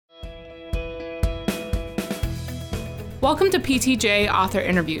Welcome to PTJ Author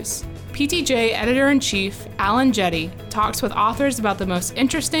Interviews. PTJ Editor-in-Chief Alan Jetty talks with authors about the most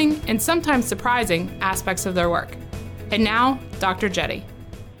interesting and sometimes surprising aspects of their work. And now, Dr. Jetty.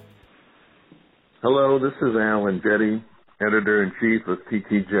 Hello, this is Alan Jetty, Editor-in-Chief of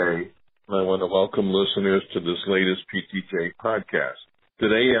PTJ. I want to welcome listeners to this latest PTJ podcast.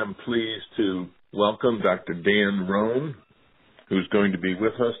 Today I'm pleased to welcome Dr. Dan Rhon, who's going to be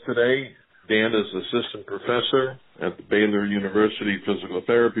with us today. Dan is Assistant Professor at the Baylor University Physical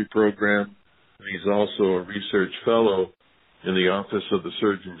Therapy Program, and he's also a Research Fellow in the Office of the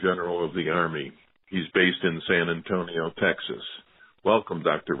Surgeon General of the Army. He's based in San Antonio, Texas. Welcome,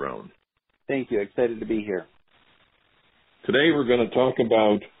 Dr. Rhon. Thank you. Excited to be here. Today we're going to talk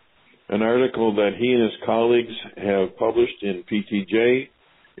about an article that he and his colleagues have published in PTJ.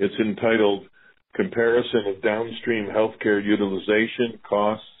 It's entitled Comparison of Downstream Healthcare Utilization,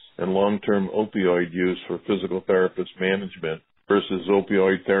 Costs, and Long-Term Opioid Use for Physical Therapist Management versus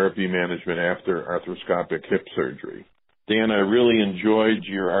Opioid Therapy Management After Arthroscopic Hip Surgery. Dan, I really enjoyed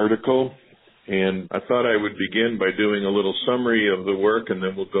your article, and I thought I would begin by doing a little summary of the work, and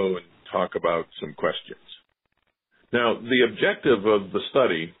then we'll go and talk about some questions. Now, the objective of the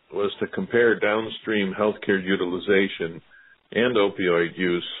study was to compare downstream healthcare utilization and opioid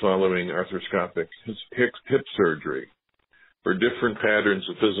use following arthroscopic hip surgery for different patterns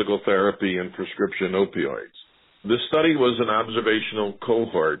of physical therapy and prescription opioids. This study was an observational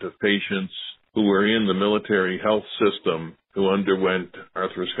cohort of patients who were in the military health system who underwent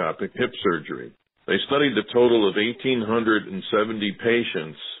arthroscopic hip surgery. They studied a total of 1,870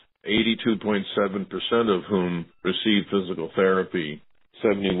 patients, 82.7% of whom received physical therapy,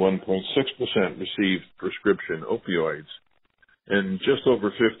 71.6% received prescription opioids, and just over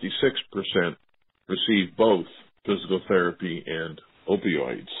 56% received both physical therapy and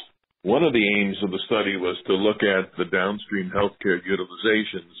opioids. One of the aims of the study was to look at the downstream healthcare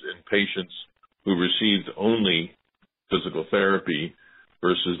utilizations in patients who received only physical therapy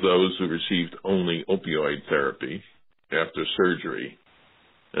versus those who received only opioid therapy after surgery.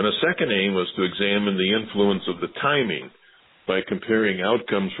 And a second aim was to examine the influence of the timing by comparing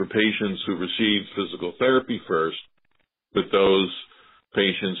outcomes for patients who received physical therapy first with those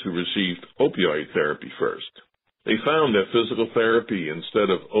patients who received opioid therapy first. They found that physical therapy instead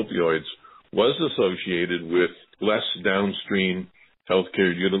of opioids was associated with less downstream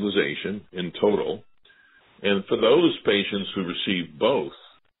healthcare utilization in total. And for those patients who received both,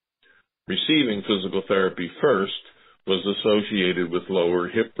 receiving physical therapy first was associated with lower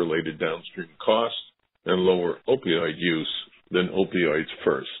hip-related downstream costs and lower opioid use than opioids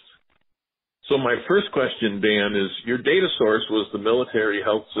first. So my first question, Dan, is your data source was the Military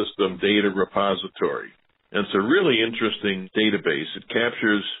Health System Data Repository. And it's a really interesting database. It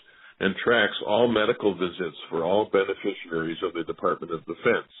captures and tracks all medical visits for all beneficiaries of the Department of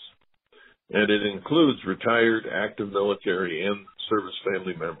Defense. And it includes retired, active military, and service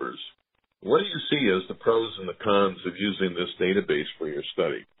family members. What do you see as the pros and the cons of using this database for your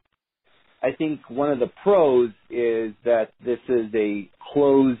study? I think one of the pros is that this is a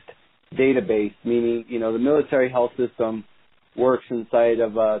closed database, meaning, the military health system works inside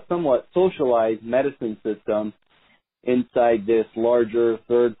of a somewhat socialized medicine system inside this larger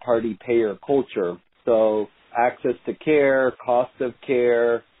third-party payer culture. So access to care, cost of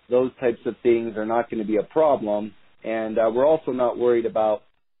care, those types of things are not going to be a problem. And we're also not worried about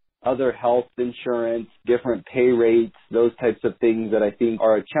other health insurance, different pay rates, those types of things that I think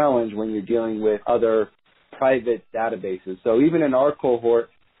are a challenge when you're dealing with other private databases. So even in our cohort,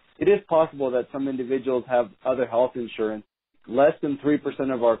 it is possible that some individuals have other health insurance. Less than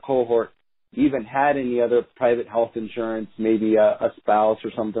 3% of our cohort even had any other private health insurance, maybe a spouse or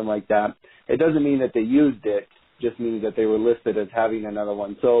something like that. It doesn't mean that they used it, just means that they were listed as having another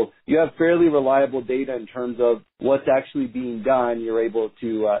one. So you have fairly reliable data in terms of what's actually being done, you're able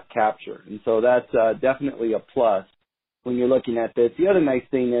to capture. And so that's definitely a plus when you're looking at this. The other nice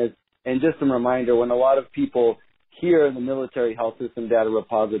thing is, and just a reminder, when a lot of people hear the Military Health System Data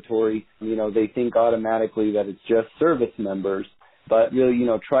Repository, they think automatically that it's just service members. But really,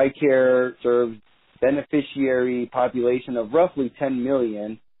 TRICARE serves beneficiary population of roughly 10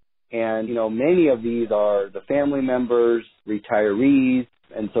 million. And, many of these are the family members, retirees,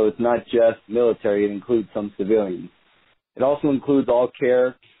 and so it's not just military, it includes some civilians. It also includes all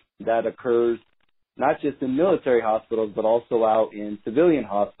care that occurs not just in military hospitals, but also out in civilian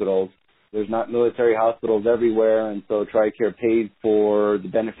hospitals. There's not military hospitals everywhere, and so TRICARE pays for the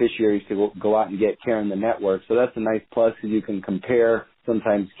beneficiaries to go out and get care in the network. So that's a nice plus because you can compare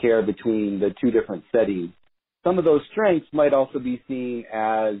sometimes care between the two different settings. Some of those strengths might also be seen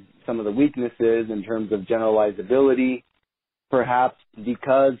as some of the weaknesses in terms of generalizability. perhaps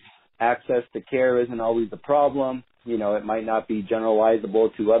because access to care isn't always a problem, it might not be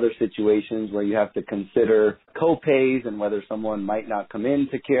generalizable to other situations where you have to consider co-pays and whether someone might not come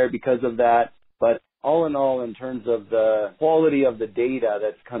into care because of that. But all in all, in terms of the quality of the data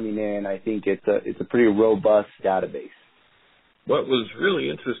that's coming in, I think it's a pretty robust database. What was really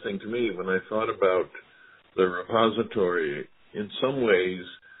interesting to me when I thought about the repository, in some ways,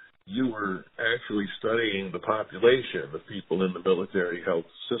 you were actually studying the population of people in the military health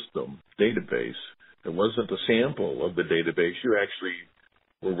system database. It wasn't a sample of the database. You actually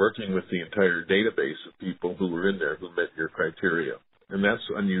were working with the entire database of people who were in there who met your criteria. And that's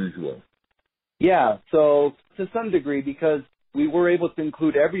unusual. Yeah, so to some degree, because we were able to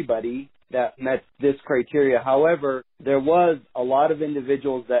include everybody that met this criteria. However, there was a lot of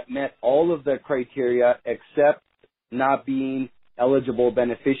individuals that met all of the criteria except not being eligible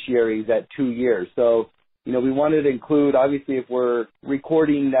beneficiaries at 2 years. So, we wanted to include, obviously, if we're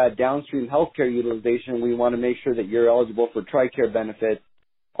recording downstream healthcare utilization, we want to make sure that you're eligible for TRICARE benefits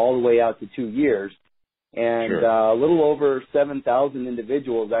all the way out to 2 years. And Sure. A little over 7,000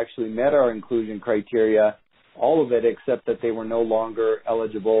 individuals actually met our inclusion criteria, all of it except that they were no longer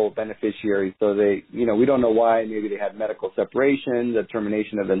eligible beneficiaries. So we don't know why. Maybe they had medical separation, the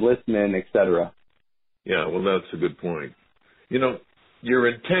termination of enlistment, et cetera. Yeah, well, that's a good point. Your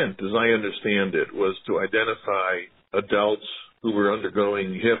intent, as I understand it, was to identify adults who were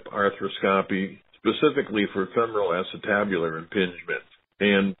undergoing hip arthroscopy, specifically for femoral acetabular impingement.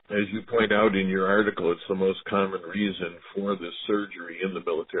 And as you point out in your article, it's the most common reason for this surgery in the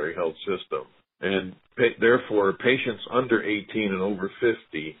military health system. And therefore, patients under 18 and over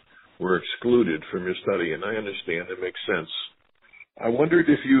 50 were excluded from your study. And I understand it makes sense. I wondered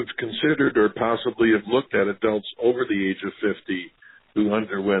if you've considered or possibly have looked at adults over the age of 50 who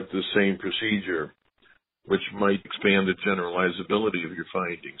underwent the same procedure, which might expand the generalizability of your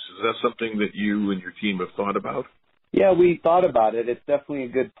findings. Is that something that you and your team have thought about? Yeah, we thought about it. It's definitely a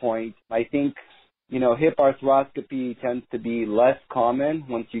good point. I think, hip arthroscopy tends to be less common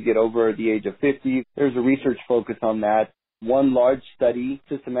once you get over the age of 50. There's a research focus on that. One large study,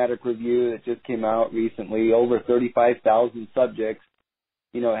 systematic review that just came out recently, over 35,000 subjects,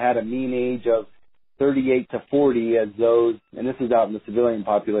 had a mean age of 38 to 40 as those, and this is out in the civilian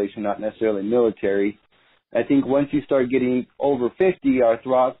population, not necessarily military. I think once you start getting over 50,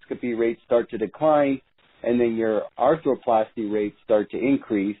 arthroscopy rates start to decline, and then your arthroplasty rates start to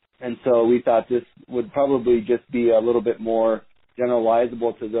increase. And so we thought this would probably just be a little bit more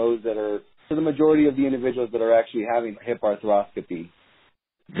generalizable to the majority of the individuals that are actually having hip arthroscopy.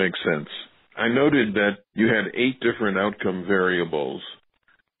 Makes sense. I noted that you had 8 different outcome variables,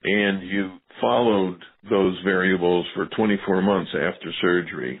 and you followed those variables for 24 months after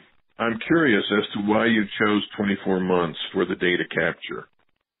surgery. I'm curious as to why you chose 24 months for the data capture.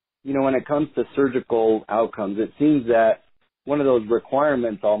 When it comes to surgical outcomes, it seems that one of those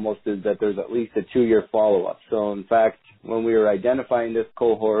requirements almost is that there's at least a 2-year follow-up. So, in fact, when we were identifying this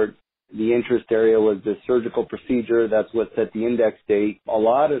cohort, the interest area was the surgical procedure. That's what set the index date. A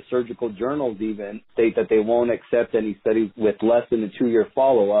lot of surgical journals even state that they won't accept any studies with less than a 2-year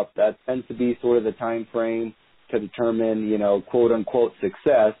follow-up. That tends to be sort of the time frame to determine, quote-unquote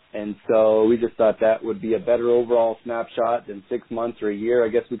success. And so we just thought that would be a better overall snapshot than 6 months or a year. I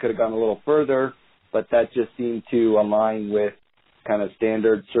guess we could have gone a little further, but that just seemed to align with kind of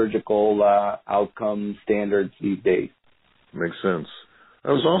standard surgical outcome standards these days. Makes sense. I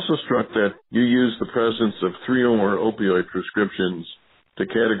was also struck that you used the presence of 3 or more opioid prescriptions to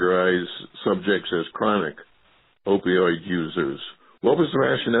categorize subjects as chronic opioid users. What was the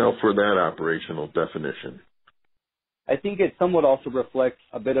rationale for that operational definition? I think it somewhat also reflects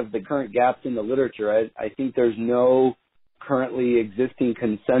a bit of the current gaps in the literature. I think there's no currently existing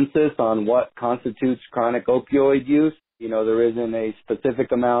consensus on what constitutes chronic opioid use. There isn't a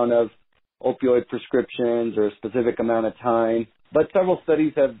specific amount of opioid prescriptions or a specific amount of time, but several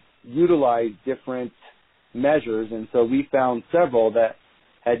studies have utilized different measures, and so we found several that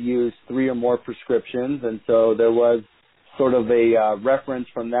had used 3 or more prescriptions, and so there was sort of a reference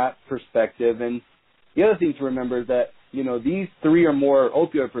from that perspective. And the other thing to remember is that, these 3 or more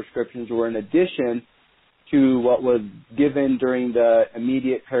opioid prescriptions were in addition to what was given during the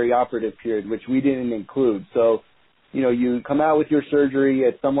immediate perioperative period, which we didn't include. So, you come out with your surgery,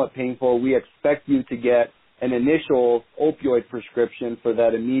 it's somewhat painful. We expect you to get an initial opioid prescription for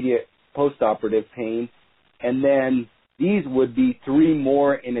that immediate postoperative pain, and then these would be 3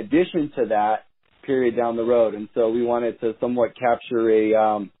 more in addition to that period down the road. And so we wanted to somewhat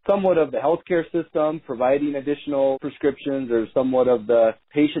capture somewhat of the healthcare system providing additional prescriptions, or somewhat of the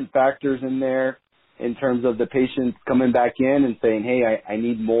patient factors in there, in terms of the patients coming back in and saying, hey, I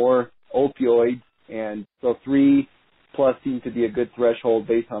need more opioids. And so 3+ seems to be a good threshold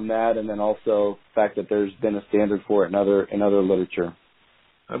based on that, and then also the fact that there's been a standard for it in other literature.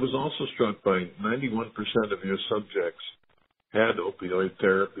 I was also struck by 91% of your subjects had opioid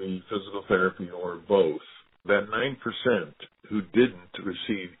therapy, physical therapy, or both. That 9% who didn't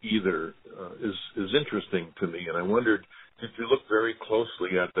receive either is interesting to me, and I wondered, did you look very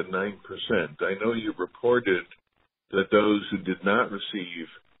closely at the 9%? I know you reported that those who did not receive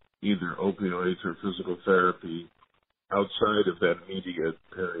either opioids or physical therapy outside of that immediate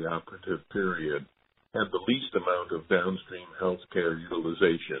perioperative period had the least amount of downstream health care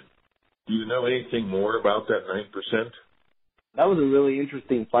utilization. Do you know anything more about that 9%? That was a really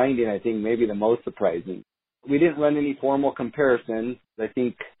interesting finding, I think maybe the most surprising. We didn't run any formal comparisons. I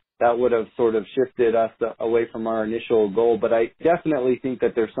think that would have sort of shifted us away from our initial goal, but I definitely think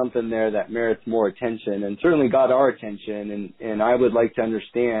that there's something there that merits more attention and certainly got our attention, and I would like to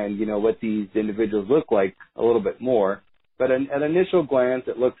understand, what these individuals look like a little bit more. But at initial glance,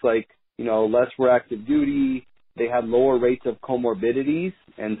 it looks like, less were active duty. They had lower rates of comorbidities,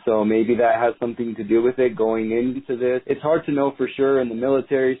 and so maybe that has something to do with it going into this. It's hard to know for sure. In the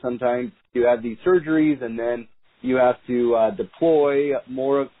military, sometimes you have these surgeries, and then you have to deploy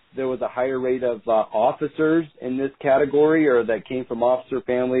more. There was a higher rate of officers in this category, or that came from officer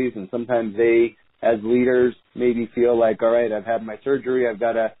families, and sometimes they, as leaders, maybe feel like, all right, I've had my surgery, I've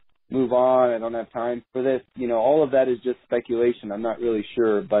got to move on, I don't have time for this. All of that is just speculation. I'm not really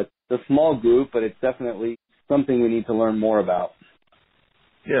sure, but it's a small group, but it's definitely something we need to learn more about.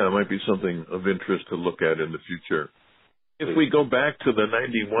 Yeah, it might be something of interest to look at in the future. If we go back to the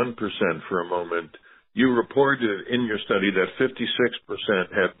 91% for a moment, you reported in your study that 56%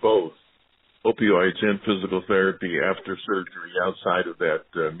 had both opioids and physical therapy after surgery outside of that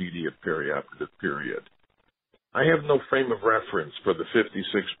immediate perioperative period. I have no frame of reference for the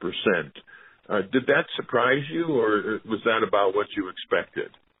 56%. Did that surprise you, or was that about what you expected?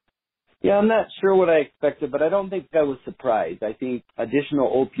 Yeah, I'm not sure what I expected, but I don't think I was surprised. I think additional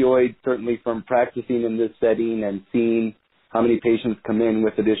opioids, certainly from practicing in this setting and seeing how many patients come in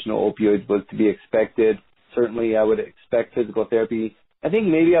with additional opioids, was to be expected. Certainly I would expect physical therapy. I think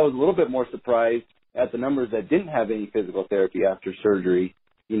maybe I was a little bit more surprised at the numbers that didn't have any physical therapy after surgery,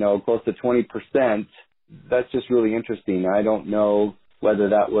 close to 20%. That's just really interesting. I don't know whether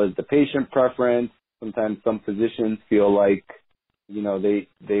that was the patient preference. Sometimes some physicians feel like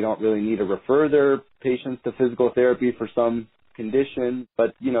they don't really need to refer their patients to physical therapy for some condition.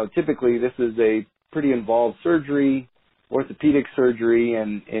 But, typically this is a pretty involved surgery, orthopedic surgery,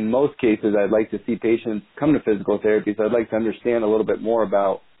 and in most cases I'd like to see patients come to physical therapy. So I'd like to understand a little bit more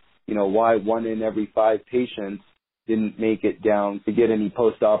about, why 1 in every 5 patients didn't make it down to get any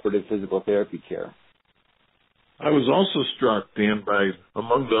post-operative physical therapy care. I was also struck, Dan, by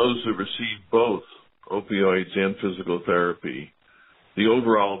among those who received both opioids and physical therapy, the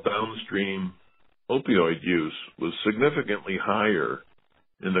overall downstream opioid use was significantly higher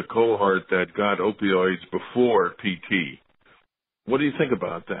in the cohort that got opioids before PT. What do you think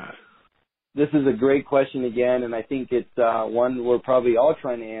about that? This is a great question again, and I think it's one we're probably all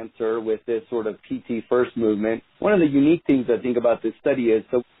trying to answer with this sort of PT first movement. One of the unique things I think about this study is,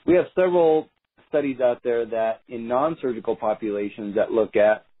 so we have several studies out there that in non-surgical populations that look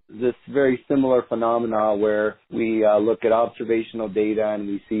at this very similar phenomena where we look at observational data and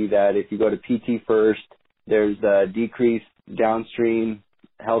we see that if you go to PT first, there's a decreased downstream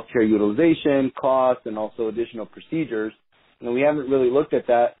healthcare utilization, costs, and also additional procedures. And we haven't really looked at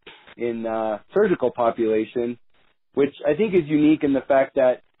that in surgical population, which I think is unique in the fact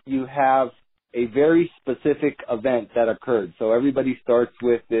that you have a very specific event that occurred. So everybody starts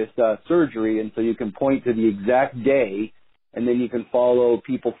with this surgery, and so you can point to the exact day, and then you can follow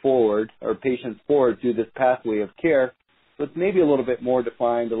people forward or patients forward through this pathway of care. So it's maybe a little bit more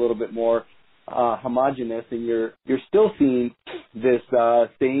defined, a little bit more homogeneous, and you're still seeing this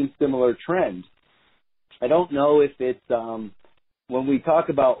same similar trend. I don't know if it's when we talk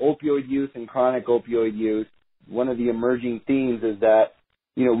about opioid use and chronic opioid use, one of the emerging themes is that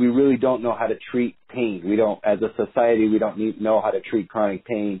we really don't know how to treat pain. We don't, as a society, we don't know how to treat chronic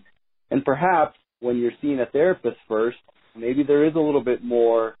pain. And perhaps when you're seeing a therapist first, maybe there is a little bit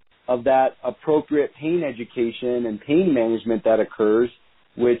more of that appropriate pain education and pain management that occurs,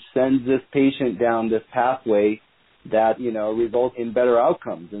 which sends this patient down this pathway that, results in better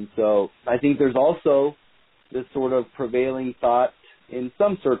outcomes. And so I think there's also this sort of prevailing thought in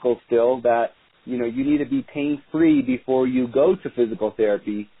some circles still that, you need to be pain-free before you go to physical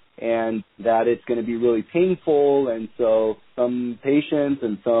therapy, and that it's going to be really painful. And so some patients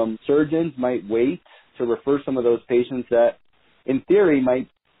and some surgeons might wait to refer some of those patients that, in theory, might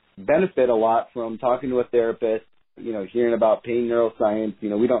benefit a lot from talking to a therapist, hearing about pain neuroscience.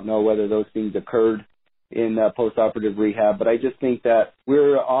 We don't know whether those things occurred in postoperative rehab, but I just think that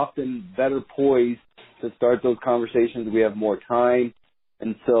we're often better poised to start those conversations. We have more time,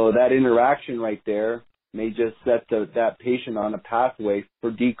 and so that interaction right there may just set that patient on a pathway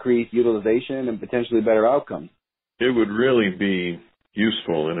for decreased utilization and potentially better outcomes. It would really be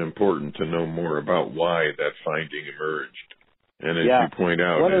useful and important to know more about why that finding emerged. And as you point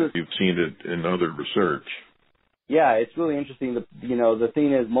out, you've seen it in other research. Yeah, it's really interesting. The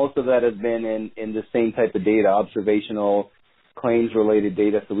thing is, most of that has been in the same type of data, observational, claims-related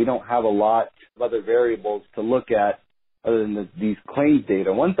data, so we don't have a lot of other variables to look at other than these claims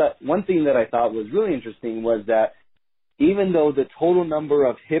data. One thing that I thought was really interesting was that even though the total number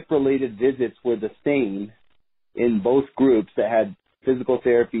of hip-related visits were the same in both groups that had physical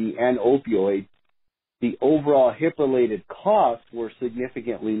therapy and opioids, the overall hip-related costs were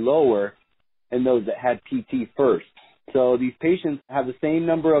significantly lower in those that had PT first. So these patients have the same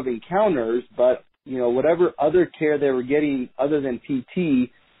number of encounters, but whatever other care they were getting other than PT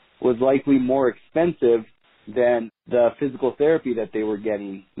was likely more expensive than the physical therapy that they were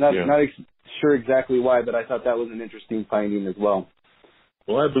getting. Not sure exactly why, but I thought that was an interesting finding as well.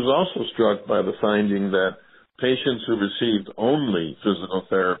 Well, I was also struck by the finding that patients who received only physical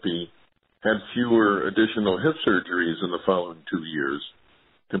therapy had fewer additional hip surgeries in the following 2 years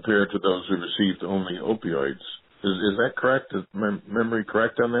compared to those who received only opioids. Is that correct? Is my memory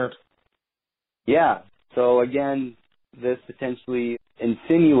correct on that? Yeah. So again, this potentially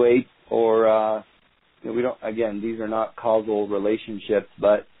insinuates these are not causal relationships,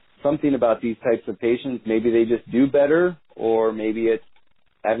 but something about these types of patients, maybe they just do better, or maybe it's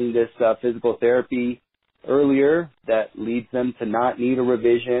having this physical therapy earlier that leads them to not need a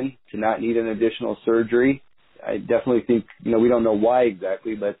revision, to not need an additional surgery. I definitely think, we don't know why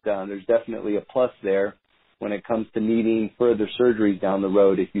exactly, but there's definitely a plus there when it comes to needing further surgeries down the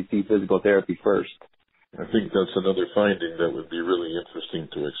road if you see physical therapy first. I think that's another finding that would be really interesting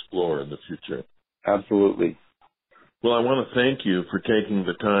to explore in the future. Absolutely. Well, I want to thank you for taking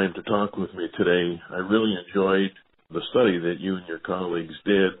the time to talk with me today. I really enjoyed the study that you and your colleagues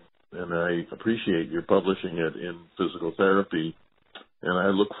did, and I appreciate your publishing it in Physical Therapy, and I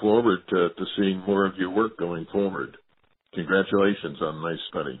look forward to seeing more of your work going forward. Congratulations on a nice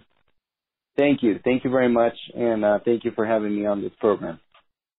study. Thank you. Thank you very much, and thank you for having me on this program.